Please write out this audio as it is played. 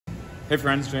Hey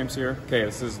friends, James here. Okay,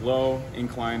 this is low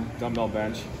incline dumbbell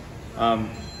bench. It's going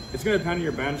to depend on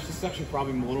your bench. This is actually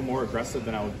probably a little more aggressive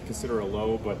than I would consider a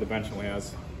low, but the bench only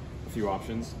has a few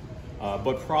options.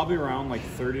 But probably around like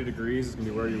 30 degrees is going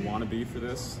to be where you want to be for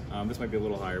this. This might be a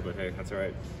little higher, but hey, that's all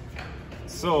right.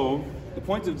 So the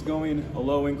point of going a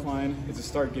low incline is to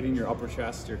start getting your upper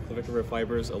chest, your clavicular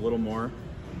fibers a little more.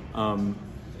 And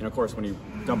of course, when you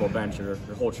dumbbell bench, your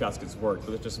whole chest gets worked,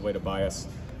 but it's just a way to bias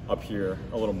up here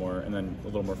a little more, and then a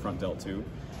little more front delt too.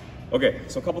 Okay,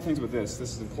 so a couple things with this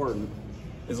is important,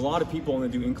 is a lot of people when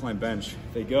they do incline bench,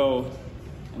 they go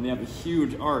and they have a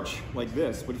huge arch like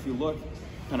this, but if you look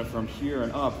kind of from here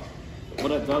and up,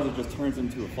 what it does, it just turns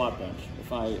into a flat bench.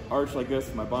 If I arch like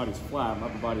this, my body's flat, my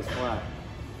upper body's flat,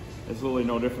 it's literally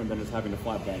no different than just having a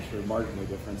flat bench, or marginally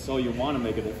different. So you want to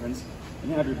make a difference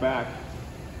and have your back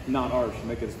not arch,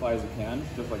 make it as flat as you can,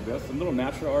 just like this. A little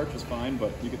natural arch is fine,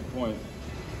 but you get the point.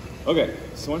 Okay,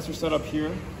 so once you're set up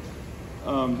here,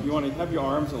 you want to have your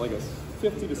arms at like a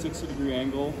 50 to 60 degree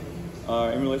angle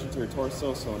in relation to your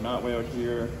torso, so not way out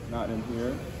here, not in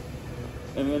here.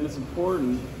 And then it's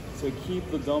important to keep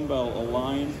the dumbbell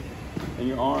aligned in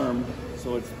your arm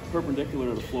so it's perpendicular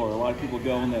to the floor. A lot of people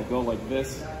go and they go like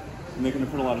this, and they're going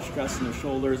to put a lot of stress in their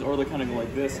shoulders, or they kind of go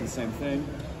like this and same thing.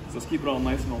 So let's keep it all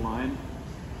nice and aligned.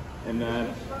 And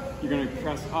then you're going to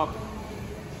press up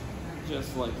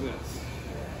just like this.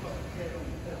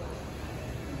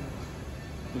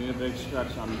 Give me a big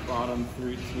stretch on the bottom.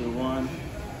 3, 2, 1.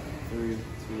 3,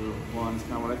 2, 1 is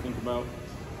kind of what I think about.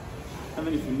 And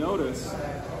then if you notice,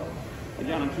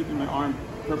 again, I'm keeping my arm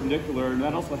perpendicular, and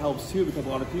that also helps too, because a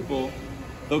lot of people,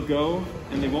 they'll go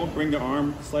and they won't bring their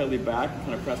arm slightly back and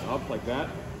kind of press up like that.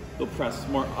 They'll press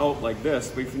more out like this.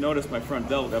 But if you notice my front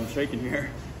delt, I'm shaking here.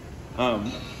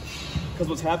 Because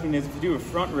what's happening is if you do a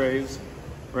front raise,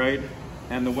 right,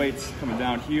 and the weight's coming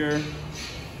down here,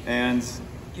 and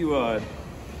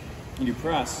you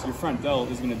press, your front delt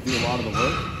is going to do a lot of the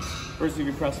work. Versus if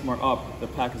you press more up, the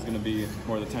pack is going to be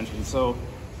more of the tension. So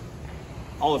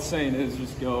all it's saying is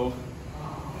just go,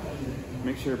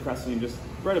 make sure you're pressing just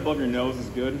right above your nose is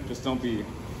good. Just don't be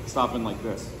stopping like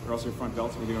this, or else your front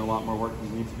delt's going to be doing a lot more work than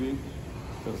you need to be.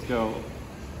 So let's go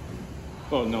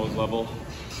about nose level,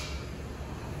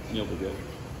 and you'll be good.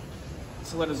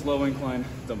 So that is low incline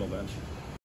dumbbell bench.